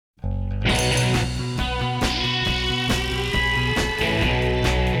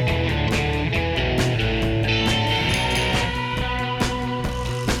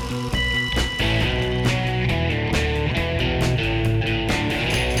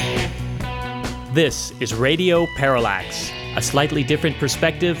This is Radio Parallax, a slightly different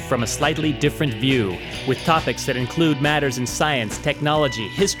perspective from a slightly different view, with topics that include matters in science, technology,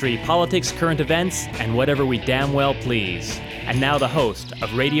 history, politics, current events, and whatever we damn well please. And now the host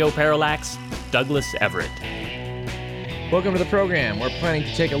of Radio Parallax, Douglas Everett. Welcome to the program. We're planning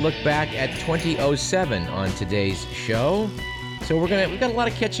to take a look back at 2007 on today's show. So we've got a lot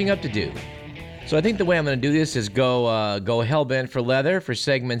of catching up to do. So I think the way I'm going to do this is go hell-bent for leather for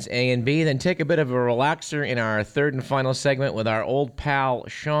segments A and B, then take a bit of a relaxer in our third and final segment with our old pal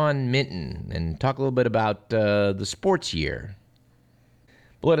Sean Minton and talk a little bit about the sports year.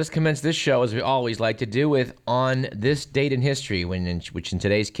 But let us commence this show, as we always like to do, with On This Date in History, which in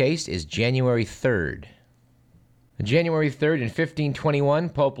today's case is January 3rd. On January 3rd in 1521,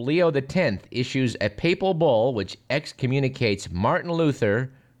 Pope Leo X issues a papal bull which excommunicates Martin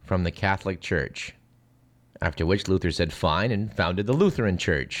Luther from the Catholic Church, after which Luther said fine and founded the Lutheran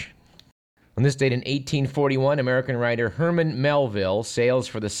Church. On this date in 1841, American writer Herman Melville sails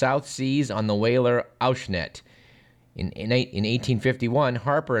for the South Seas on the whaler Aushnet. In 1851,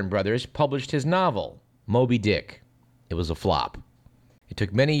 Harper & Brothers published his novel, Moby Dick. It was a flop. It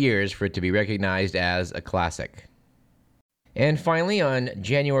took many years for it to be recognized as a classic. And finally, on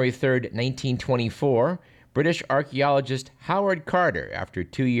January 3rd, 1924, British archaeologist Howard Carter, after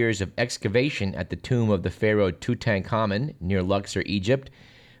 2 years of excavation at the tomb of the pharaoh Tutankhamun near Luxor, Egypt,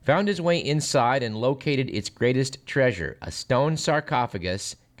 found his way inside and located its greatest treasure, a stone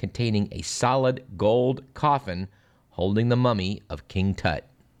sarcophagus containing a solid gold coffin holding the mummy of King Tut.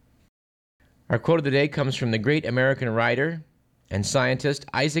 Our quote of the day comes from the great American writer and scientist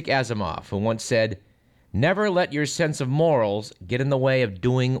Isaac Asimov, who once said, "Never let your sense of morals get in the way of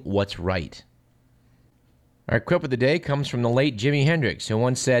doing what's right." Our quip of the day comes from the late Jimi Hendrix, who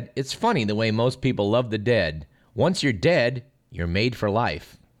once said, "It's funny the way most people love the dead. Once you're dead, you're made for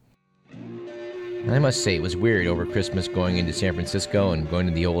life." And I must say, it was weird over Christmas going into San Francisco and going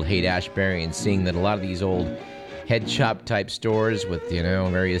to the old Haight-Ashbury and seeing that a lot of these old head shop type stores with,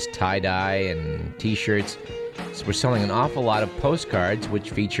 various tie-dye and T-shirts were selling an awful lot of postcards which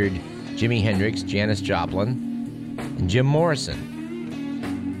featured Jimi Hendrix, Janis Joplin, and Jim Morrison.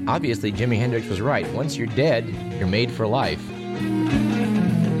 Obviously, Jimi Hendrix was right. Once you're dead, you're made for life.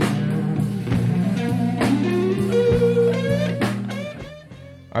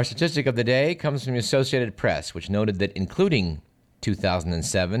 Our statistic of the day comes from the Associated Press, which noted that including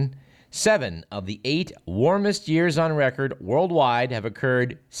 2007, 7 of the 8 warmest years on record worldwide have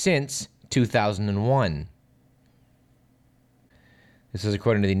occurred since 2001. This is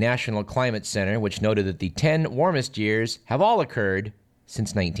according to the National Climate Center, which noted that the 10 warmest years have all occurred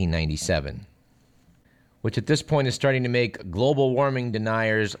since 1997, which at this point is starting to make global warming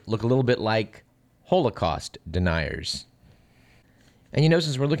deniers look a little bit like Holocaust deniers. And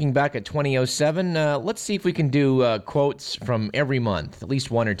since we're looking back at 2007, let's see if we can do quotes from every month, at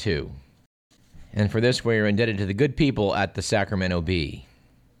least one or two. And for this, we're indebted to the good people at the Sacramento Bee.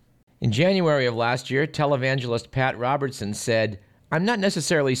 In January of last year, televangelist Pat Robertson said, "I'm not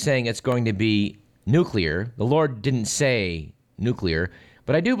necessarily saying it's going to be nuclear. The Lord didn't say nuclear,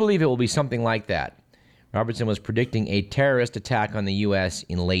 but I do believe it will be something like that." Robertson was predicting a terrorist attack on the U.S.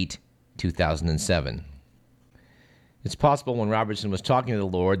 in late 2007. It's possible when Robertson was talking to the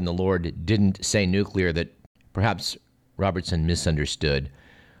Lord and the Lord didn't say nuclear that perhaps Robertson misunderstood,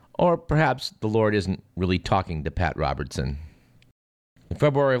 or perhaps the Lord isn't really talking to Pat Robertson. In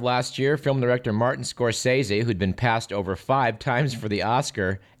February of last year, film director Martin Scorsese, who'd been passed over 5 times for the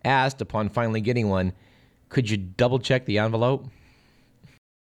Oscar, asked, upon finally getting one, "Could you double-check the envelope?"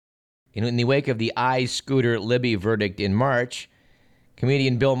 In the wake of the I, Scooter Libby verdict in March,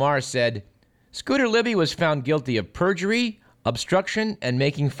 comedian Bill Maher said, "Scooter Libby was found guilty of perjury, obstruction, and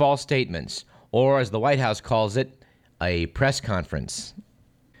making false statements, or as the White House calls it, a press conference."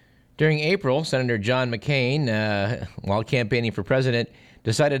 During April, Senator John McCain, while campaigning for president,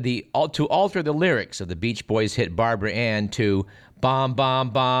 decided to alter the lyrics of the Beach Boys hit Barbara Ann to "Bomb, bomb,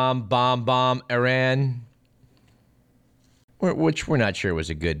 bomb, bomb, bomb, Iran," which we're not sure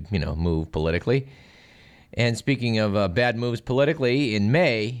was a good, move politically. And speaking of bad moves politically, in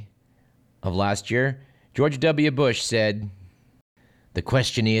May of last year, George W. Bush said, "The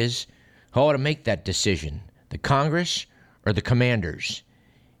question is, who ought to make that decision, the Congress or the commanders?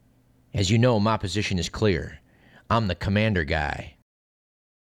 As you know, my position is clear. I'm the commander guy."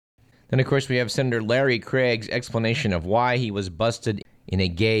 Then, of course, we have Senator Larry Craig's explanation of why he was busted in a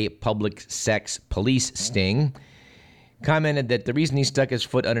gay public sex police sting. Commented that the reason he stuck his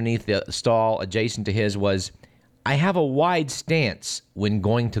foot underneath the stall adjacent to his was, "I have a wide stance when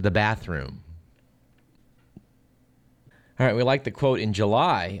going to the bathroom." All right, we like the quote in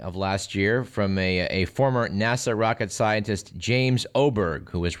July of last year from a former NASA rocket scientist, James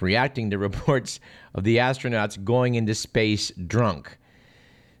Oberg, who was reacting to reports of the astronauts going into space drunk.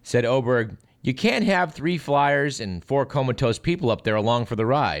 Said Oberg, "You can't have 3 flyers and 4 comatose people up there along for the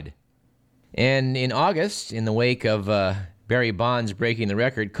ride." And in August, in the wake of Barry Bonds breaking the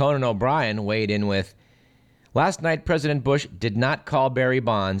record, Conan O'Brien weighed in with, "Last night, President Bush did not call Barry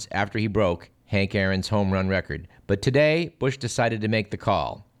Bonds after he broke Hank Aaron's home run record. But today, Bush decided to make the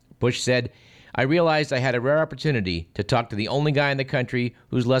call. Bush said, 'I realized I had a rare opportunity to talk to the only guy in the country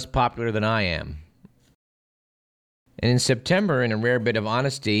who's less popular than I am.'" And in September, in a rare bit of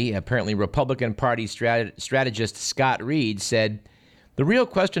honesty, apparently Republican Party strategist Scott Reed said, "The real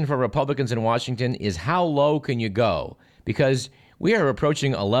question for Republicans in Washington is how low can you go? Because we are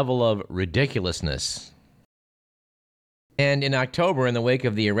approaching a level of ridiculousness." And in October, in the wake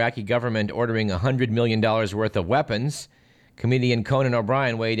of the Iraqi government ordering $100 million worth of weapons, comedian Conan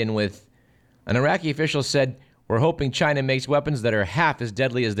O'Brien weighed in with, "An Iraqi official said, 'We're hoping China makes weapons that are half as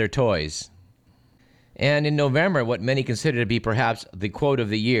deadly as their toys.'" And in November, what many consider to be perhaps the quote of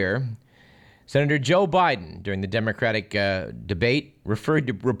the year, Senator Joe Biden, during the Democratic debate, referred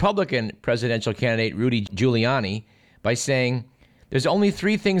to Republican presidential candidate Rudy Giuliani by saying, "There's only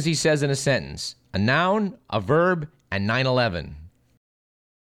 3 things he says in a sentence: a noun, a verb, and 9/11.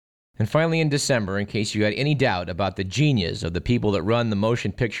 And finally, in December, in case you had any doubt about the genius of the people that run the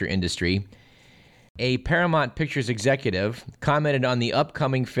motion picture industry, a Paramount Pictures executive commented on the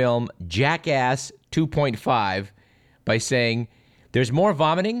upcoming film Jackass 2.5 by saying, "There's more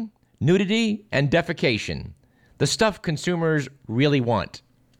vomiting, nudity, and defecation. The stuff consumers really want."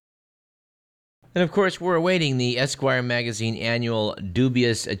 And of course, we're awaiting the Esquire magazine annual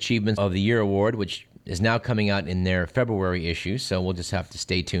Dubious Achievements of the Year award, which is now coming out in their February issue, so we'll just have to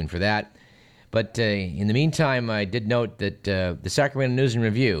stay tuned for that. But in the meantime, I did note that the Sacramento News and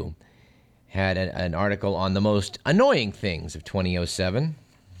Review had an article on the most annoying things of 2007.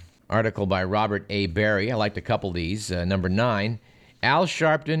 Article by Robert A. Berry. I liked a couple of these. Number 9, Al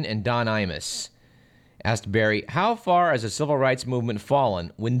Sharpton and Don Imus asked Berry, "How far has the civil rights movement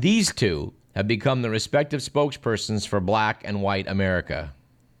fallen when these two have become the respective spokespersons for black and white America?"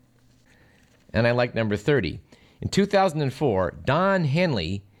 And I like number 30. In 2004, Don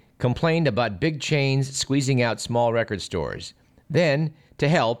Henley complained about big chains squeezing out small record stores. Then, to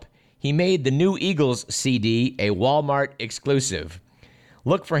help, he made the new Eagles CD a Walmart exclusive.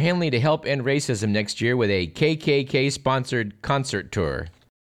 Look for Henley to help end racism next year with a KKK-sponsored concert tour.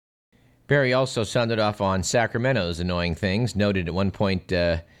 Berry also sounded off on Sacramento's annoying things, noted at one point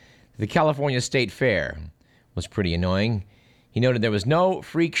the California State Fair was pretty annoying. He noted there was no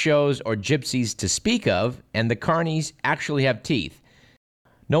freak shows or gypsies to speak of, and the carnies actually have teeth.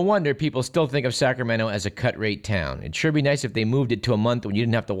 No wonder people still think of Sacramento as a cut-rate town. It'd sure be nice if they moved it to a month when you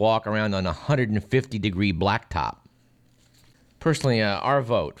didn't have to walk around on a 150-degree blacktop. Personally, our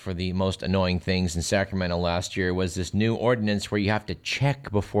vote for the most annoying things in Sacramento last year was this new ordinance where you have to check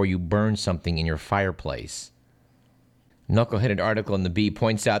before you burn something in your fireplace. A knuckle-headed article in the Bee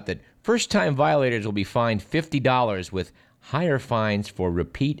points out that first-time violators will be fined $50 with higher fines for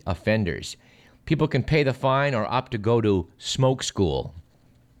repeat offenders. People can pay the fine or opt to go to smoke school.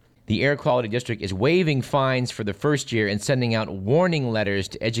 The Air Quality District is waiving fines for the first year and sending out warning letters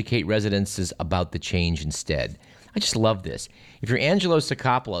to educate residents about the change instead. I just love this. If you're Angelo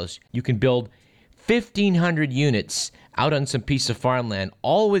Sakopoulos, you can build 1,500 units out on some piece of farmland,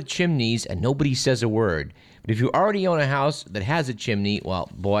 all with chimneys, and nobody says a word. But if you already own a house that has a chimney, well,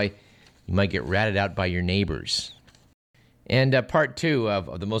 boy, you might get ratted out by your neighbors. And part 2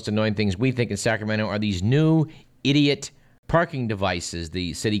 of the most annoying things we think in Sacramento are these new idiot parking devices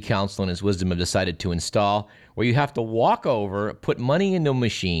the city council in its wisdom have decided to install, where you have to walk over, put money into a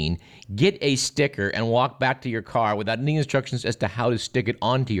machine, get a sticker, and walk back to your car without any instructions as to how to stick it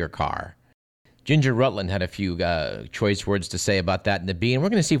onto your car. Ginger Rutland had a few choice words to say about that in the Bee, and we're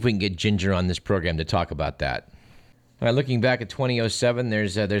going to see if we can get Ginger on this program to talk about that. All right, looking back at 2007,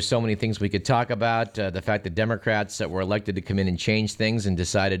 there's so many things we could talk about. The fact that Democrats that were elected to come in and change things and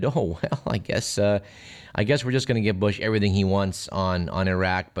decided, oh, well, I guess we're just going to give Bush everything he wants on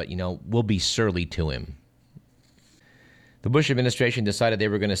Iraq, but, we'll be surly to him. The Bush administration decided they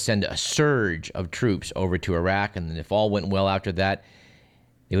were going to send a surge of troops over to Iraq, and if all went well after that,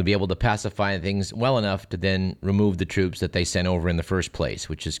 they would be able to pacify things well enough to then remove the troops that they sent over in the first place,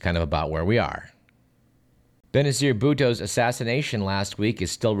 which is kind of about where we are. Benazir Bhutto's assassination last week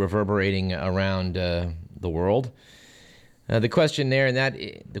is still reverberating around the world. The question in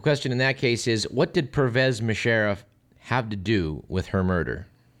that case is, what did Pervez Musharraf have to do with her murder?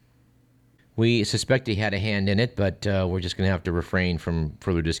 We suspect he had a hand in it, but we're just going to have to refrain from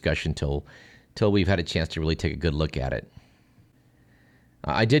further discussion till we've had a chance to really take a good look at it.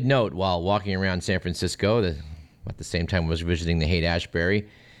 I did note while walking around San Francisco, at the same time I was visiting the Haight-Ashbury,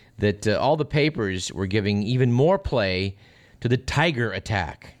 that all the papers were giving even more play to the Tiger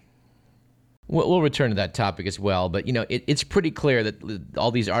attack. We'll return to that topic as well, but it's pretty clear that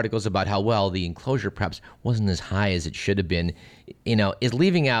all these articles about how well the enclosure perhaps wasn't as high as it should have been, is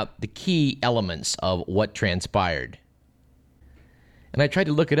leaving out the key elements of what transpired. And I tried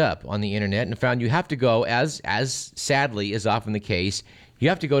to look it up on the internet and found you have to go, as sadly is often the case, you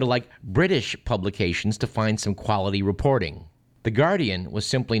have to go to British publications to find some quality reporting. The Guardian was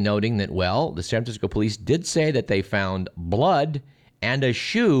simply noting that, the San Francisco police did say that they found blood and a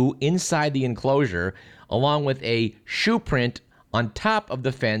shoe inside the enclosure, along with a shoe print on top of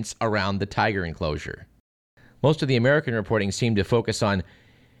the fence around the tiger enclosure. Most of the American reporting seemed to focus on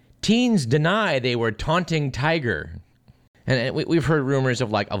teens deny they were taunting tiger. And we've heard rumors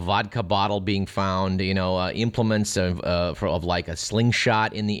of a vodka bottle being found, implements of a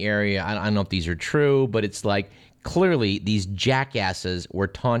slingshot in the area. I don't know if these are true, but it's clearly these jackasses were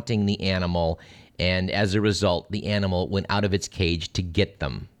taunting the animal, and as a result, the animal went out of its cage to get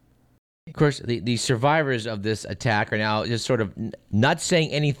them. Of course, the survivors of this attack are now just sort of not saying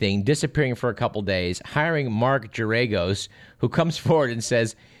anything, disappearing for a couple days, hiring Mark Geragos, who comes forward and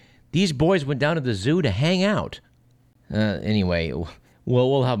says, these boys went down to the zoo to hang out. Anyway,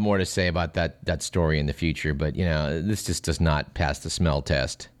 we'll have more to say about that story in the future, but, this just does not pass the smell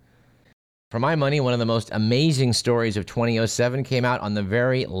test. For my money, one of the most amazing stories of 2007 came out on the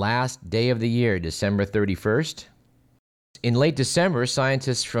very last day of the year, December 31st. In late December,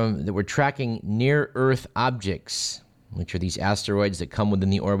 scientists that were tracking near-Earth objects, which are these asteroids that come within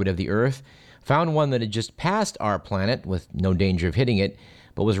the orbit of the Earth, found one that had just passed our planet with no danger of hitting it,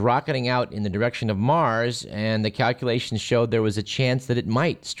 but was rocketing out in the direction of Mars, and the calculations showed there was a chance that it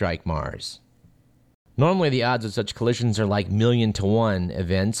might strike Mars. Normally, the odds of such collisions are like 1,000,000-to-1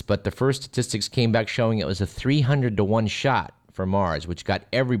 events, but the first statistics came back showing it was a 300-to-1 shot for Mars, which got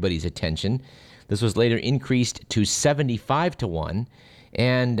everybody's attention. This was later increased to 75-to-1,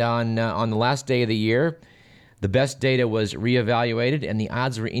 and on the last day of the year, the best data was reevaluated, and the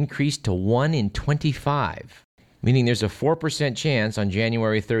odds were increased to 1 in 25, meaning there's a 4% chance on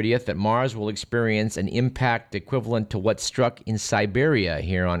January 30th that Mars will experience an impact equivalent to what struck in Siberia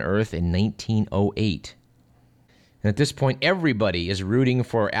here on Earth in 1908. And at this point, everybody is rooting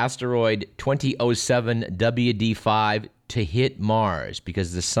for asteroid 2007 WD5 to hit Mars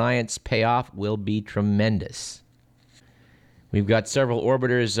because the science payoff will be tremendous. We've got several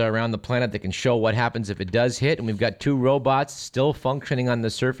orbiters around the planet that can show what happens if it does hit, and we've got 2 robots still functioning on the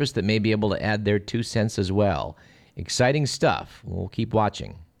surface that may be able to add their 2 cents as well. Exciting stuff. We'll keep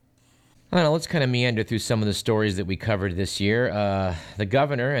watching. I don't know, let's kind of meander through some of the stories that we covered this year. The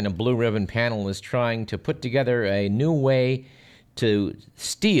governor and a blue ribbon panel is trying to put together a new way to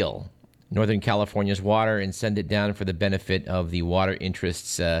steal Northern California's water and send it down for the benefit of the water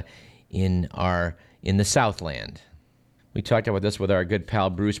interests in the Southland. We talked about this with our good pal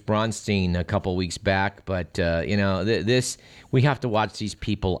Bruce Bronstein a couple weeks back, but we have to watch these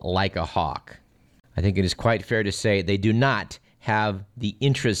people like a hawk. I think it is quite fair to say they do not have the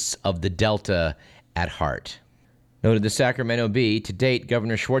interests of the Delta at heart. Noted the Sacramento Bee, to date,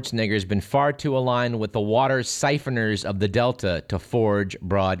 Governor Schwarzenegger has been far too aligned with the water siphoners of the Delta to forge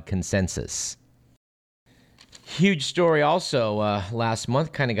broad consensus. Huge story also last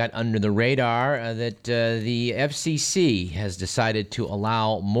month, kind of got under the radar, that the FCC has decided to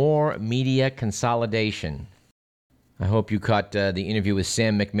allow more media consolidation. I hope you caught the interview with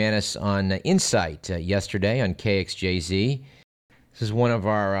Sam McManus on Insight yesterday on KXJZ. This is one of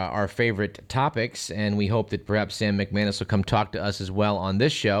our favorite topics, and we hope that perhaps Sam McManus will come talk to us as well on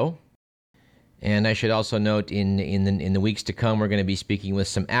this show. And I should also note in the weeks to come, we're going to be speaking with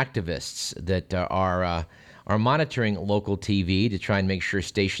some activists that are monitoring local TV to try and make sure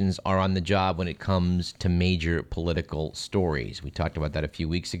stations are on the job when it comes to major political stories. We talked about that a few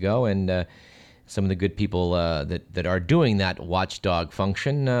weeks ago, and some of the good people that are doing that watchdog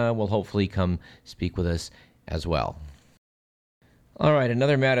function will hopefully come speak with us as well. All right,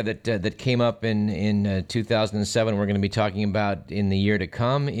 another matter that came up in 2007 we're going to be talking about in the year to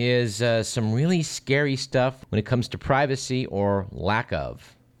come is some really scary stuff when it comes to privacy or lack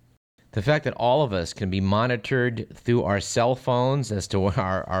of. The fact that all of us can be monitored through our cell phones as to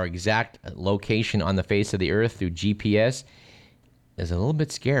our exact location on the face of the earth through GPS is a little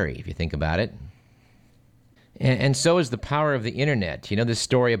bit scary if you think about it. And so is the power of the internet. You know this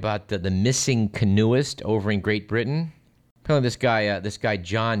story about the missing canoeist over in Great Britain? Apparently this guy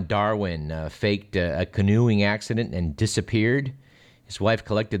John Darwin faked a canoeing accident and disappeared. His wife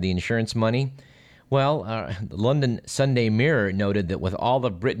collected the insurance money. Well, the London Sunday Mirror noted that with all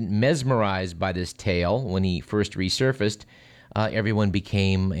of Britain mesmerized by this tale when he first resurfaced, everyone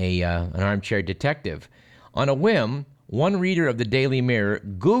became an armchair detective. On a whim, one reader of the Daily Mirror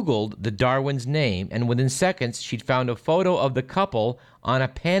Googled the Darwin's name, and within seconds, she'd found a photo of the couple on a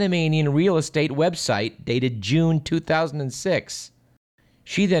Panamanian real estate website dated June 2006.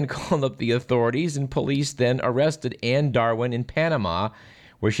 She then called up the authorities, and police then arrested Anne Darwin in Panama,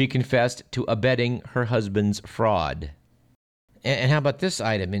 where she confessed to abetting her husband's fraud. And how about this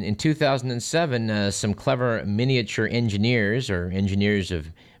item? In 2007, some clever miniature engineers, or engineers of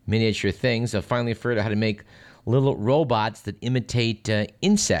miniature things, have finally figured out how to make little robots that imitate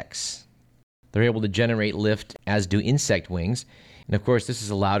insects. They're able to generate lift, as do insect wings. And of course, this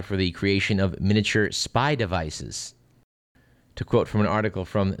has allowed for the creation of miniature spy devices. To quote from an article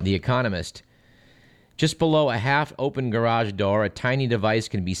from The Economist, just below a half-open garage door, a tiny device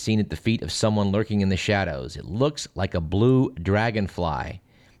can be seen at the feet of someone lurking in the shadows. It looks like a blue dragonfly.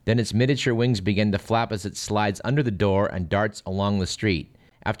 Then its miniature wings begin to flap as it slides under the door and darts along the street.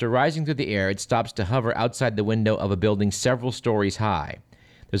 After rising through the air, it stops to hover outside the window of a building several stories high.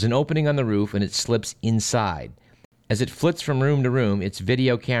 There's an opening on the roof, and it slips inside. As it flits from room to room, its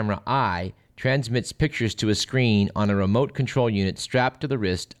video camera eye transmits pictures to a screen on a remote control unit strapped to the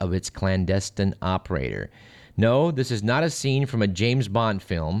wrist of its clandestine operator. No, this is not a scene from a James Bond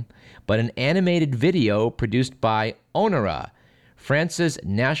film, but an animated video produced by ONERA, France's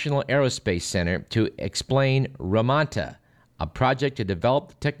National Aerospace Center, to explain Ramanta, a project to develop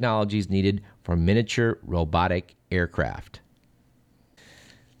the technologies needed for miniature robotic aircraft.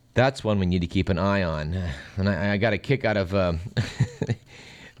 That's one we need to keep an eye on. And I got a kick out of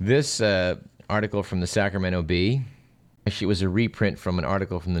this article from the Sacramento Bee. Actually, it was a reprint from an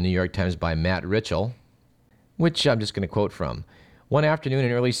article from the New York Times by Matt Ritchell, which I'm just going to quote from. One afternoon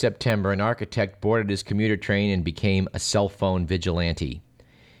in early September, an architect boarded his commuter train and became a cell phone vigilante.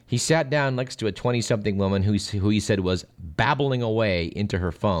 He sat down next to a 20-something woman who he said was babbling away into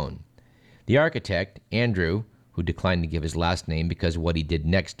her phone. The architect, Andrew, who declined to give his last name because what he did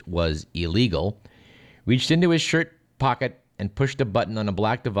next was illegal, reached into his shirt pocket and pushed a button on a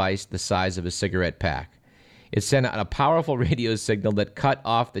black device the size of a cigarette pack. It sent out a powerful radio signal that cut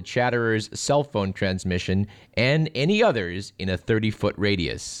off the chatterer's cell phone transmission and any others in a 30-foot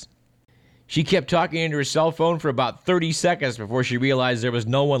radius. She kept talking into her cell phone for about 30 seconds before she realized there was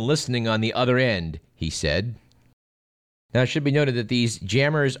no one listening on the other end, he said. Now, it should be noted that these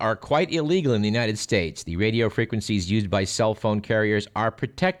jammers are quite illegal in the United States. The radio frequencies used by cell phone carriers are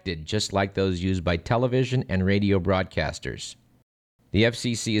protected, just like those used by television and radio broadcasters. The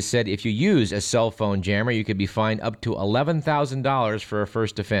FCC has said if you use a cell phone jammer, you could be fined up to $11,000 for a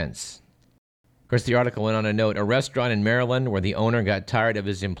first offense. Of course, the article went on to note a restaurant in Maryland where the owner got tired of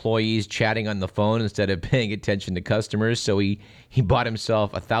his employees chatting on the phone instead of paying attention to customers, so he bought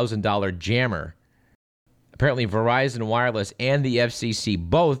himself a $1,000 jammer. Apparently, Verizon Wireless and the FCC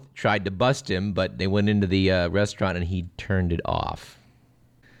both tried to bust him, but they went into the restaurant and he turned it off.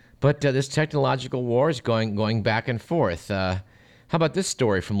 But this technological war is going back and forth. How about this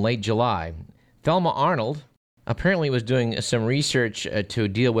story from late July? Thelma Arnold apparently was doing some research to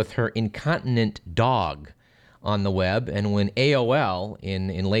deal with her incontinent dog on the web, and when AOL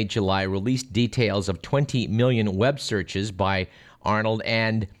in late July released details of 20 million web searches by Arnold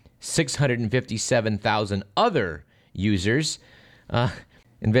and 657,000 other users,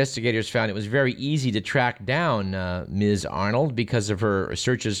 investigators found it was very easy to track down Ms. Arnold because of her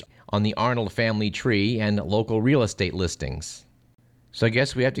searches on the Arnold family tree and local real estate listings. So I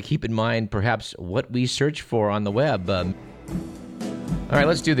guess we have to keep in mind perhaps what we search for on the web. All right,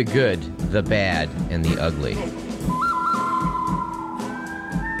 let's do the good, the bad, and the ugly.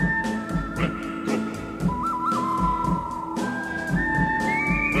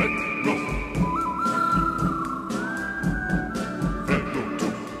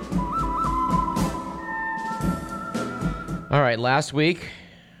 All right, last week,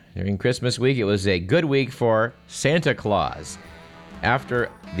 during Christmas week, it was a good week for Santa Claus. After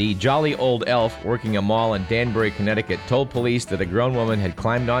the jolly old elf working a mall in Danbury, Connecticut, told police that a grown woman had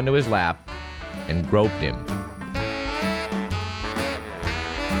climbed onto his lap and groped him.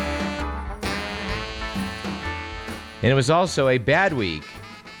 And it was also a bad week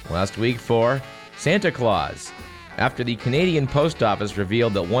last week for Santa Claus, after the Canadian Post Office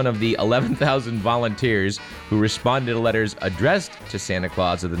revealed that one of the 11,000 volunteers who responded to letters addressed to Santa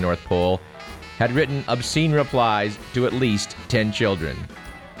Claus of the North Pole had written obscene replies to at least 10 children.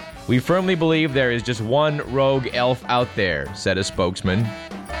 "We firmly believe there is just one rogue elf out there," said a spokesman.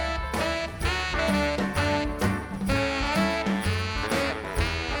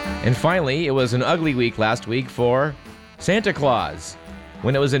 And finally, it was an ugly week last week for Santa Claus,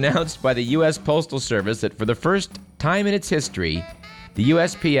 when it was announced by the U.S. Postal Service that for the first time in its history, the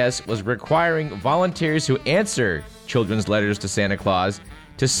USPS was requiring volunteers who answer children's letters to Santa Claus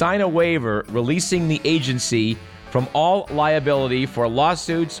to sign a waiver releasing the agency from all liability for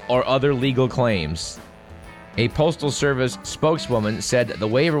lawsuits or other legal claims. A Postal Service spokeswoman said the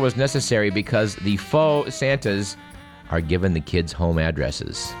waiver was necessary because the faux Santas are given the kids' home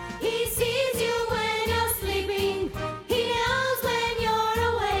addresses. He sees you when you're sleeping. He knows when you're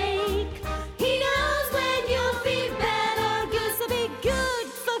awake. He knows when you'll be bad or good, so be good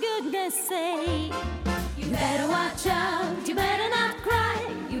for goodness sake. You better watch out. You better not cry.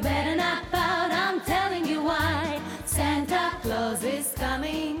 You better not pout. I'm telling you why. Santa Claus is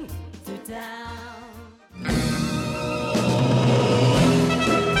coming to town.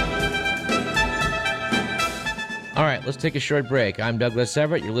 All right, let's take a short break. I'm Douglas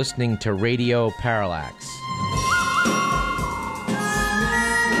Everett. You're listening to Radio Parallax.